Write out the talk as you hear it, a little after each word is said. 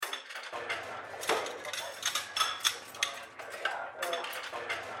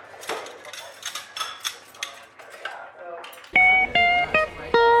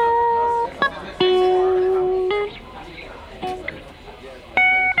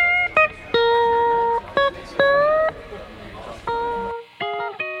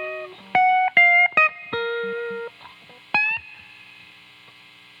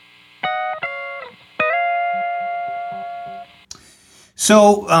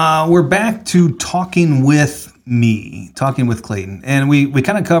So we're back to talking with Clayton. And we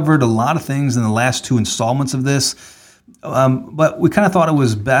kind of covered a lot of things in the last two installments of this. But we kind of thought it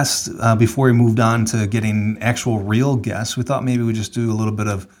was best before we moved on to getting actual real guests. We thought maybe we'd just do a little bit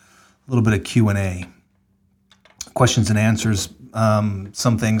of Q&A, questions and answers,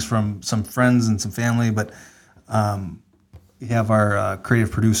 some things from some friends and some family. But we have our creative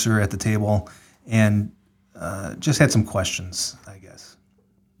producer at the table and just had some questions, I guess.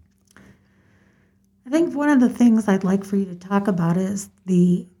 I think one of the things I'd like for you to talk about is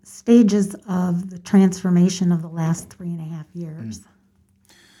the stages of the transformation of the last 3.5 years.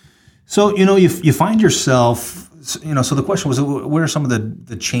 So, you find yourself, so the question was, what are some of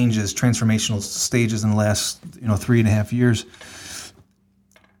the changes, transformational stages in the last, 3.5 years?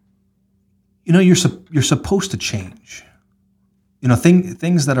 You're supposed to change.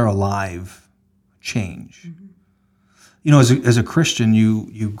 Things that are alive change. Mm-hmm. As a Christian,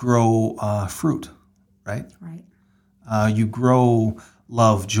 you grow fruit, right? Right. You grow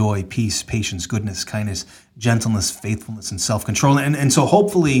love, joy, peace, patience, goodness, kindness, gentleness, faithfulness, and self-control. And so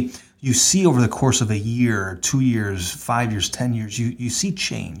hopefully you see over the course of a year, 2 years, 5 years, 10 years, you see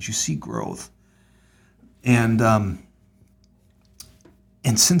change, you see growth. And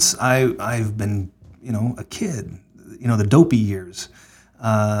since I've been, a kid, the dopey years,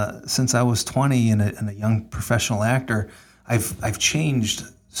 since I was 20 and a young professional actor, I've changed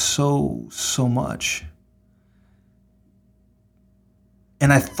so much.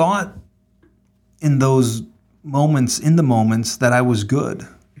 And I thought in the moments that I was good.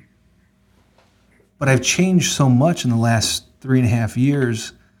 But I've changed so much in the last 3.5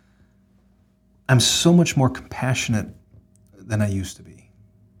 years. I'm so much more compassionate than I used to be.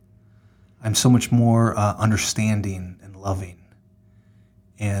 I'm so much more understanding and loving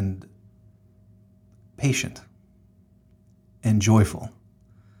and patient and joyful.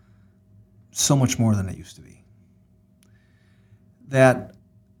 So much more than I used to be. That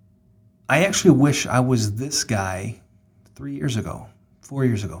I actually wish I was this guy 3 years ago, 4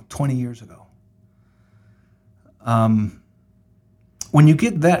 years ago, 20 years ago. When you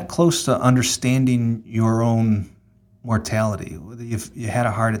get that close to understanding your own mortality, whether you had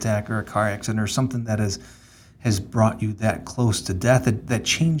a heart attack or a car accident or something that has brought you that close to death, that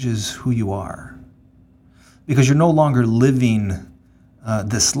changes who you are. Because you're no longer living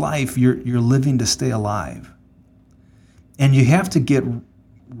this life, you're living to stay alive. And you have to get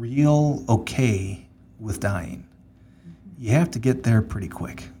real okay with dying. You have to get there pretty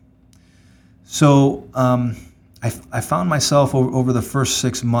quick. So I found myself over the first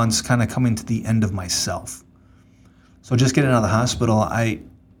 6 months kind of coming to the end of myself. So just getting out of the hospital, I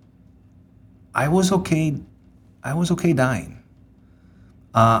was okay. I was okay dying.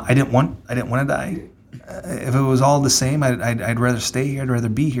 I didn't want to die. If it was all the same, I'd rather stay here. I'd rather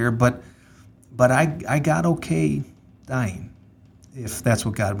be here. But I got okay dying, if that's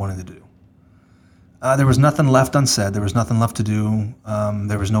what God wanted to do. There was nothing left unsaid. There was nothing left to do.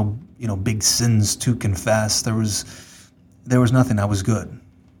 There was no, big sins to confess. There was nothing. I was good.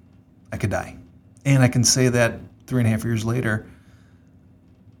 I could die. And I can say that 3.5 years later,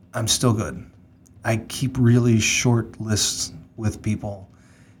 I'm still good. I keep really short lists with people,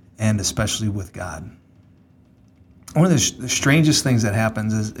 and especially with God. One of the strangest things that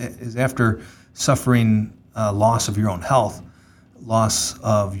happens is after suffering loss of your own health, loss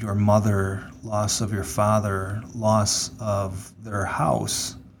of your mother, loss of your father, loss of their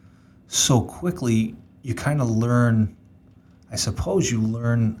house, so quickly you kind of learn, I suppose you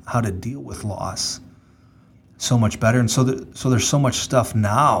learn how to deal with loss so much better. And so there's so much stuff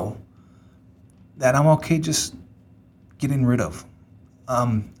now that I'm okay just getting rid of.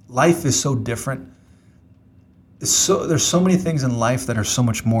 Life is so different. There's so many things in life that are so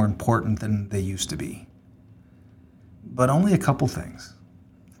much more important than they used to be. But only a couple things.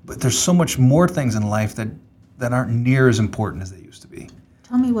 But there's so much more things in life that aren't near as important as they used to be.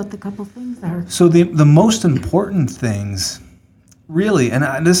 Tell me what the couple things are. So the most important things, really,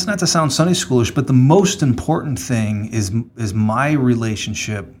 and this is not to sound Sunday schoolish, but the most important thing is my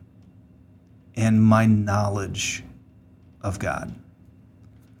relationship and my knowledge of God.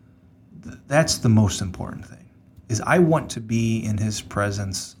 That's the most important thing, is I want to be in His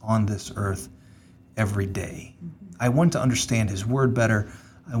presence on this earth every day. I want to understand His Word better.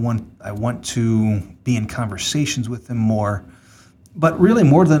 I want to be in conversations with Him more. But really,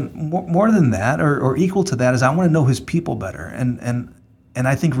 more than that, or equal to that, is I want to know His people better. And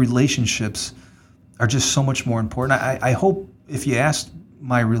I think relationships are just so much more important. I hope if you asked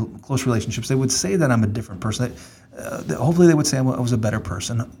my close relationships, they would say that I'm a different person. Hopefully, they would say I was a better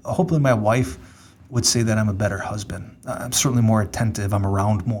person. Hopefully, my wife would say that I'm a better husband. I'm certainly more attentive. I'm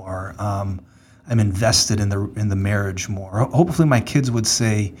around more. I'm invested in the marriage more. Hopefully, my kids would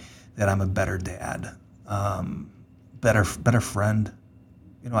say that I'm a better dad, better friend.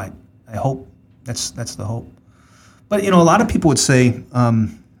 I hope that's the hope. But a lot of people would say,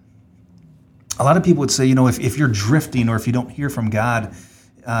 if you're drifting or if you don't hear from God,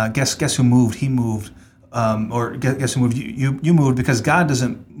 guess who moved? He moved. Or guess who moved? You moved, because God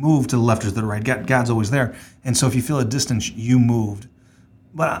doesn't move to the left or to the right. God's always there. And so if you feel a distance, you moved.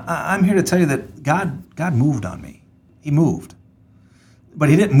 But I'm here to tell you that God moved on me. He moved. But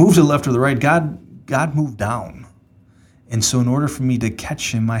he didn't move to the left or the right. God moved down. And so in order for me to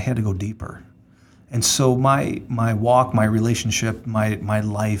catch him, I had to go deeper. And so my walk, my relationship, my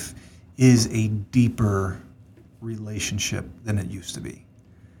life is a deeper relationship than it used to be.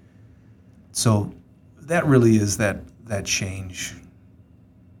 So that really is that change.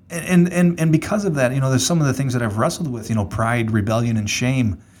 And because of that, there's some of the things that I've wrestled with, pride, rebellion, and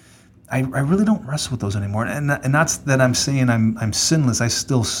shame. I really don't wrestle with those anymore. And that's that I'm saying I'm sinless. I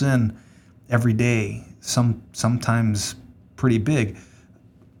still sin every day, sometimes pretty big.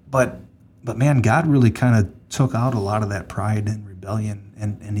 But man, God really kind of took out a lot of that pride and rebellion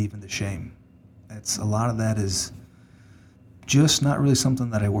and even the shame. A lot of that is just not really something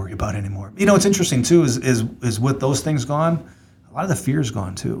that I worry about anymore. What's interesting too is with those things gone, a lot of the fear's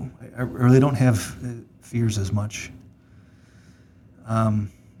gone too. I really don't have fears as much.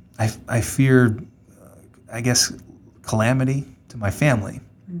 I fear, I guess, calamity to my family,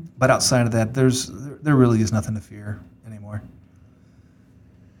 but outside of that, there really is nothing to fear anymore.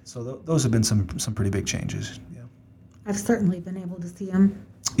 So those have been some pretty big changes. Yeah, I've certainly been able to see them.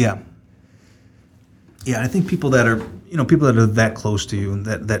 Yeah. Yeah, I think people that are that close to you and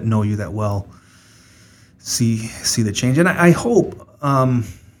that know you that well see the change. And I hope, I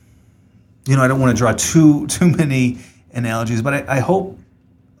don't want to draw too many analogies, but I hope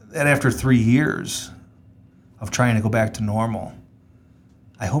that after 3 years of trying to go back to normal,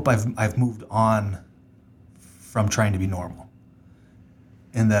 I hope I've moved on from trying to be normal,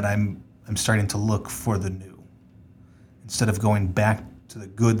 and that I'm starting to look for the new instead of going back to the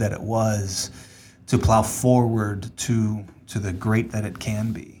good that it was, to plow forward to the great that it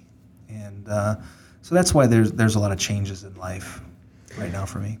can be. And so that's why there's a lot of changes in life right now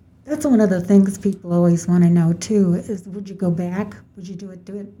for me. That's one of the things people always want to know too, is would you go back? Would you do it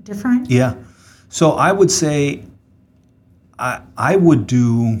different? Yeah. So I would say I would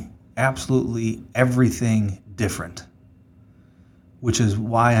do absolutely everything different, which is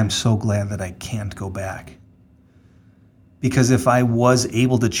why I'm so glad that I can't go back. Because if I was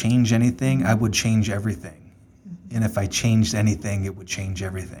able to change anything, I would change everything. Mm-hmm. And if I changed anything, it would change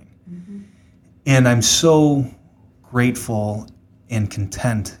everything. Mm-hmm. And I'm so grateful and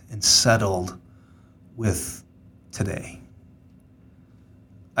content and settled with today.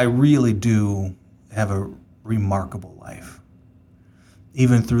 I really do have a remarkable life.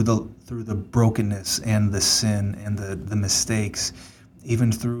 Even through the brokenness and the sin and the mistakes,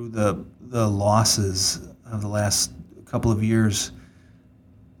 even through the losses of the last couple of years,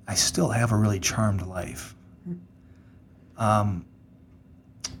 I still have a really charmed life. I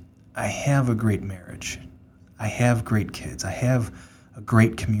have a great marriage. I have great kids. I have a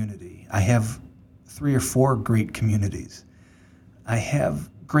great community. I have 3 or 4 great communities. I have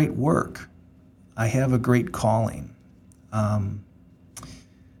great work. I have a great calling.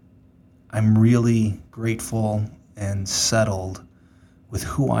 I'm really grateful and settled with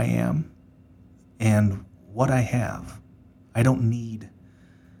who I am and what I have. I don't need,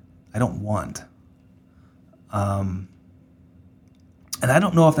 I don't want. And I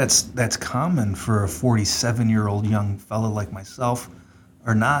don't know if that's common for a 47-year-old young fellow like myself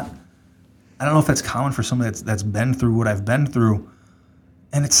or not. I don't know if that's common for somebody that's been through what I've been through.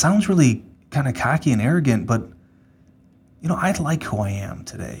 And it sounds really kind of cocky and arrogant, but I like who I am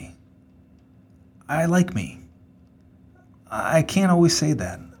today. I like me. I can't always say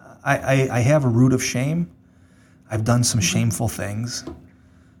that. I have a root of shame. I've done some shameful things.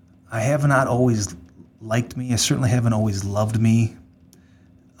 I have not always liked me. I certainly haven't always loved me.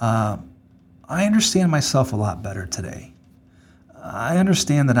 I understand myself a lot better today. I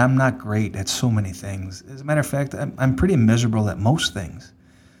understand that I'm not great at so many things. As a matter of fact, I'm pretty miserable at most things.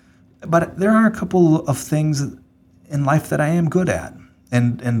 But there are a couple of things in life that I am good at.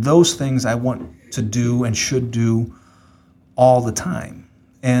 And those things I want to do and should do all the time.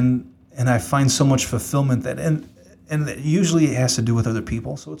 And I find so much fulfillment that, and that usually it has to do with other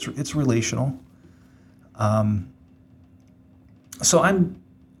people, so it's relational. So I'm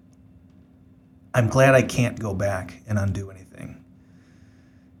glad I can't go back and undo anything,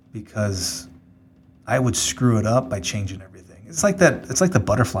 because I would screw it up by changing everything. It's like that. It's like the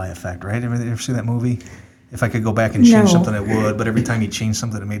butterfly effect, right? Ever seen that movie? If I could go back and change No. something, I would. But every time he changed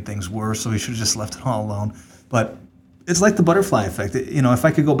something, it made things worse. So he should have just left it all alone. But it's like the butterfly effect. You know, if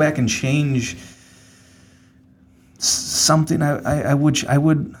I could go back and change something, I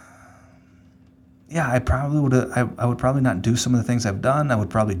would. Yeah, I probably would. I would probably not do some of the things I've done. I would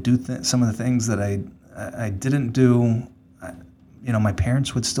probably do some of the things that I didn't do. You know, my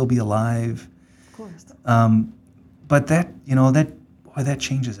parents would still be alive. Of course. But that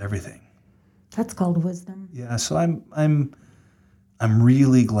changes everything. That's called wisdom. Yeah, so I'm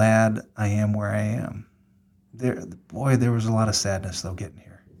really glad I am where I am. There was a lot of sadness though getting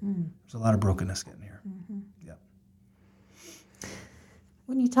here. There's a lot of brokenness getting here. Mm-hmm. Yeah.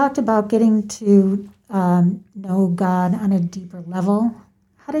 When you talked about getting to know God on a deeper level,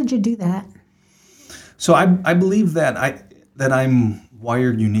 how did you do that? So I believe that I'm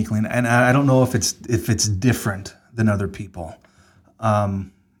wired uniquely, and I don't know if it's different than other people,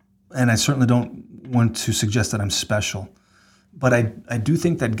 and I certainly don't want to suggest that I'm special, but I do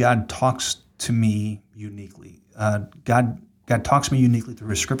think that God talks to me uniquely. God talks to me uniquely through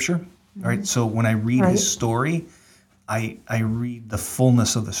His Scripture, right? So when I read His story, I read the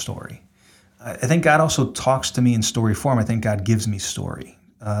fullness of the story. I think God also talks to me in story form. I think God gives me story,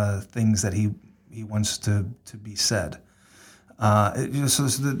 things that He wants to be said. So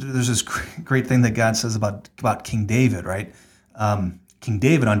there's this great thing that God says about King David, right? King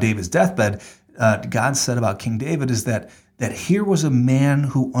David, on David's deathbed, God said about King David is that here was a man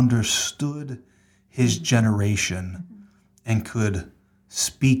who understood his generation and could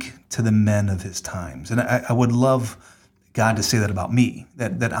speak to the men of his times. And I would love God to say that about me,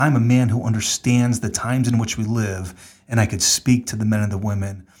 that I'm a man who understands the times in which we live, and I could speak to the men and the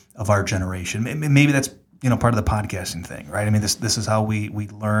women of our generation. Maybe that's part of the podcasting thing, right? I mean, this is how we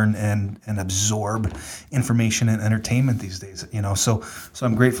learn and absorb information and entertainment these days. So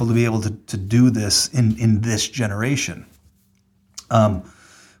I'm grateful to be able to do this in this generation. But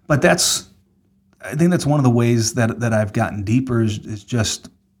I think that's one of the ways that I've gotten deeper is just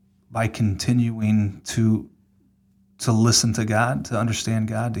by continuing to listen to God, to understand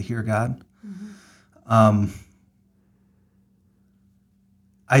God, to hear God. Mm-hmm.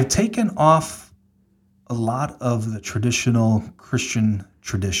 I've taken off a lot of the traditional Christian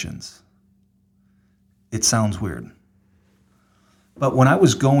traditions. It sounds weird. But when I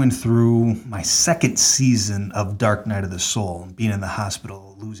was going through my second season of Dark Night of the Soul, being in the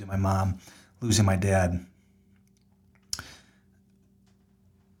hospital, losing my mom, losing my dad,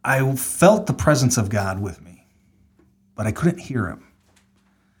 I felt the presence of God with me, but I couldn't hear Him.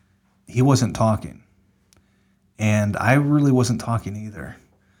 He wasn't talking. And I really wasn't talking either.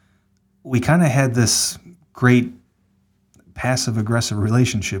 We kind of had this great passive-aggressive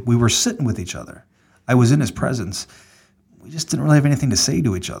relationship. We were sitting with each other. I was in His presence. We just didn't really have anything to say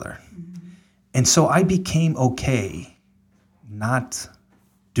to each other. Mm-hmm. And so I became okay not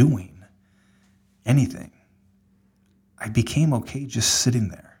doing anything. I became okay just sitting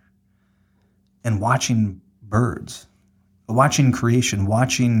there and watching birds, watching creation,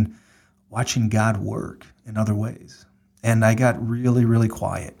 watching God work in other ways. And I got really, really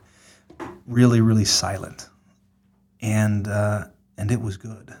quiet. Really, really silent, and it was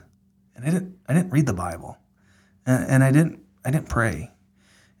good. And I didn't read the Bible, and I didn't pray,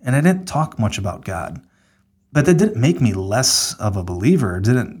 and I didn't talk much about God. But that didn't make me less of a believer. It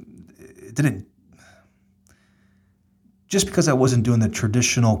didn't. Just because I wasn't doing the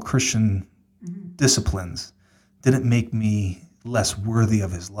traditional Christian disciplines, didn't make me less worthy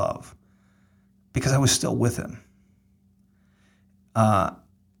of His love, because I was still with Him.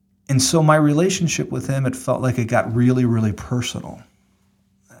 And so my relationship with Him, it felt like it got really, really personal.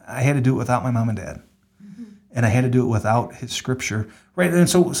 I had to do it without my mom and dad, and I had to do it without His Scripture, right? And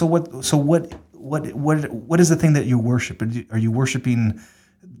so what is the thing that you worship? Are you worshiping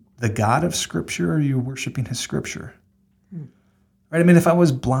the God of Scripture, or are you worshiping His Scripture? Right? I mean, if I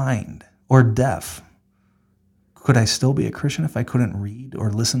was blind or deaf, could I still be a Christian if I couldn't read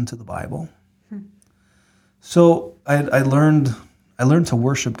or listen to the Bible? So I learned to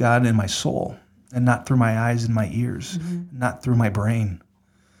worship God in my soul, and not through my eyes and my ears, not through my brain.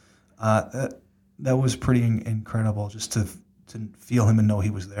 That was pretty incredible, just to feel Him and know He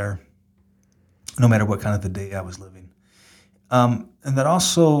was there, no matter what kind of a day I was living. And that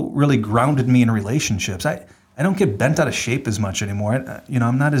also really grounded me in relationships. I don't get bent out of shape as much anymore.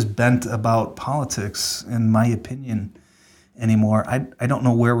 I'm not as bent about politics, in my opinion, anymore. I don't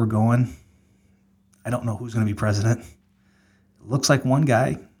know where we're going. I don't know who's going to be president. Looks like one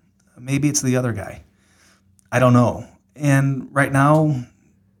guy. Maybe it's the other guy. I don't know. And right now,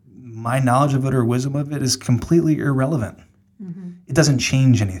 my knowledge of it or wisdom of it is completely irrelevant. It doesn't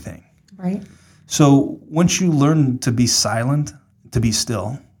change anything. Right. So once you learn to be silent, to be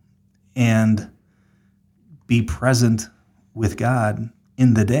still, and be present with God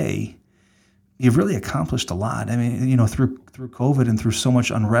in the day, you've really accomplished a lot. I mean, through COVID and through so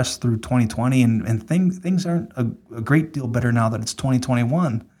much unrest through 2020, and things aren't a great deal better now that it's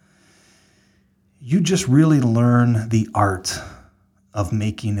 2021. You just really learn the art of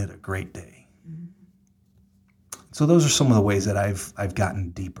making it a great day. So those are some of the ways that I've gotten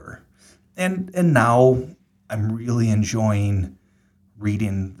deeper. And now I'm really enjoying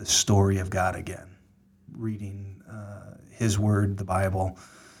reading the story of God again, reading His Word, the Bible,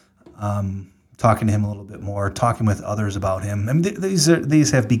 talking to Him a little bit more, talking with others about Him. I mean,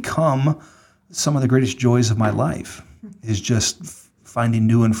 these have become some of the greatest joys of my life, is just finding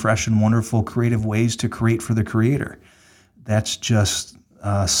new and fresh and wonderful creative ways to create for the Creator. That's just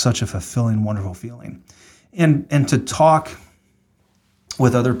such a fulfilling, wonderful feeling. And to talk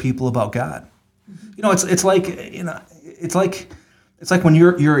with other people about God. It's like when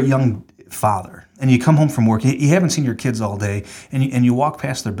you're a young father and you come home from work, you haven't seen your kids all day, and you walk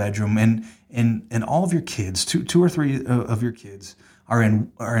past their bedroom, and all of your kids, two or three of your kids are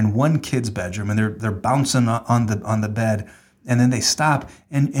in one kid's bedroom, and they're bouncing on the bed, and then they stop,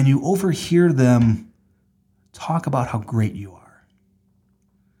 and you overhear them talk about how great you are.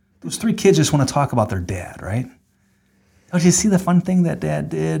 Those three kids just want to talk about their dad, right? Oh, did you see the fun thing that Dad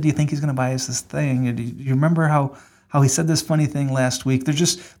did? Do you think he's going to buy us this thing? Do you remember how he said this funny thing last week? They're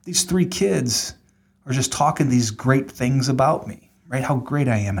just, these three kids are just talking these great things about me, right? How great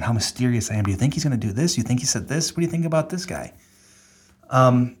I am and how mysterious I am. Do you think he's going to do this? Do you think he said this? What do you think about this guy?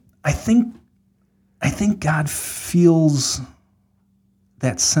 I think God feels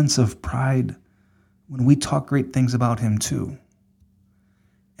that sense of pride when we talk great things about Him too,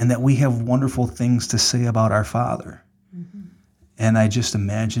 and that we have wonderful things to say about our Father. Mm-hmm. And I just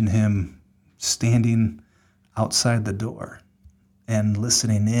imagine Him standing outside the door and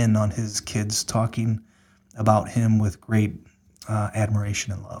listening in on His kids talking about Him with great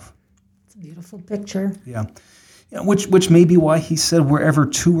admiration and love. It's a beautiful picture. Yeah. Which may be why He said, wherever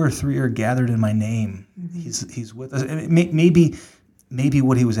two or three are gathered in my name, mm-hmm. He's with us. Maybe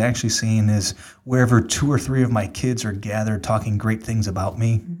what He was actually saying is, wherever two or three of my kids are gathered talking great things about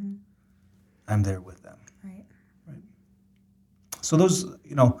me, mm-hmm. I'm there with them. Right. So those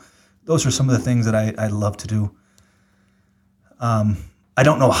are some of the things that I love to do. I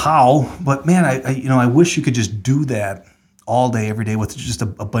don't know how, but man, I wish you could just do that all day, every day with just a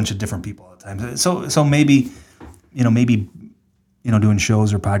bunch of different people all the time. So maybe doing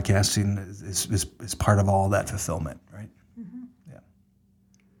shows or podcasting is part of all that fulfillment, right? Mm-hmm. Yeah.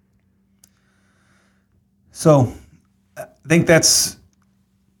 So I think that's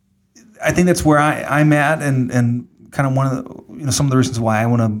where I'm at, and kind of one of the, some of the reasons why I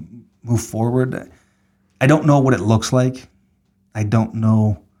want to move forward. I don't know what it looks like. I don't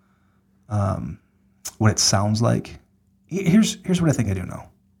know what it sounds like. Here's what I think I do know.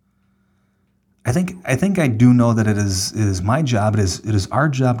 I think I do know that it is my job. It is our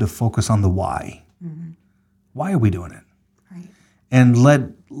job to focus on the why. Mm-hmm. Why are we doing it? Right. And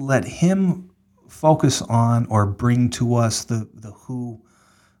let Him focus on or bring to us the who,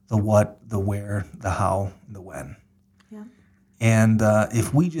 the what, the where, the how, the when. Yeah. And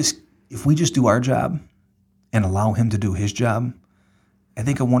if we just do our job and allow Him to do His job, I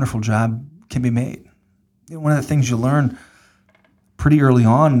think a wonderful job can be made. One of the things you learn pretty early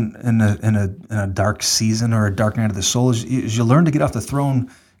on in a dark season or a dark night of the soul is you learn to get off the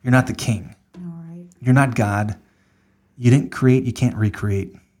throne. You're not the king. All right. You're not God. You didn't create. You can't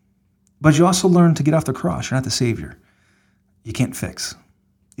recreate. But you also learn to get off the cross. You're not the Savior. You can't fix.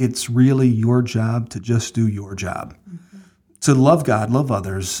 It's really your job to just do your job. Mm-hmm. To love God, love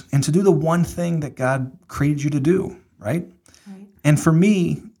others, and to do the one thing that God created you to do, right? Right. And for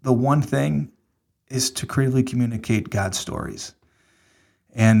me, the one thing is to creatively communicate God's stories.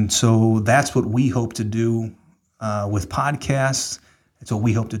 And so that's what we hope to do with podcasts. It's what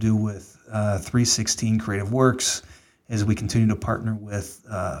we hope to do with 316 Creative Works as we continue to partner with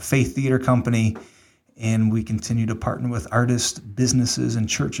Faith Theater Company, and we continue to partner with artists, businesses, and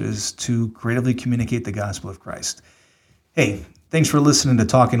churches to creatively communicate the gospel of Christ. Hey, thanks for listening to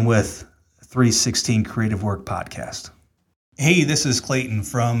Talking with 316 Creative Work Podcast. Hey, this is Clayton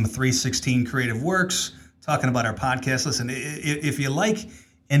from 316 Creative Works, talking about our podcast. Listen, if you like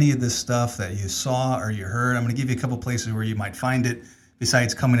any of this stuff that you saw or you heard, I'm going to give you a couple places where you might find it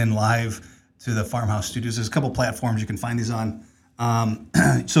besides coming in live to the Farmhouse Studios. There's a couple platforms you can find these on.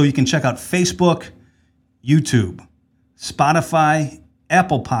 So you can check out Facebook, YouTube, Spotify,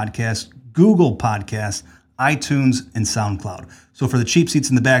 Apple Podcasts, Google Podcasts, iTunes, and SoundCloud. So for the cheap seats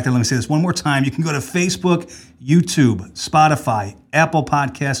in the back there, let me say this one more time. You can go to Facebook, YouTube, Spotify, Apple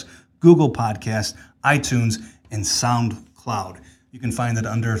Podcasts, Google Podcasts, iTunes, and SoundCloud. You can find it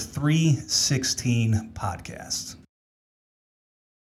under 316 Podcasts.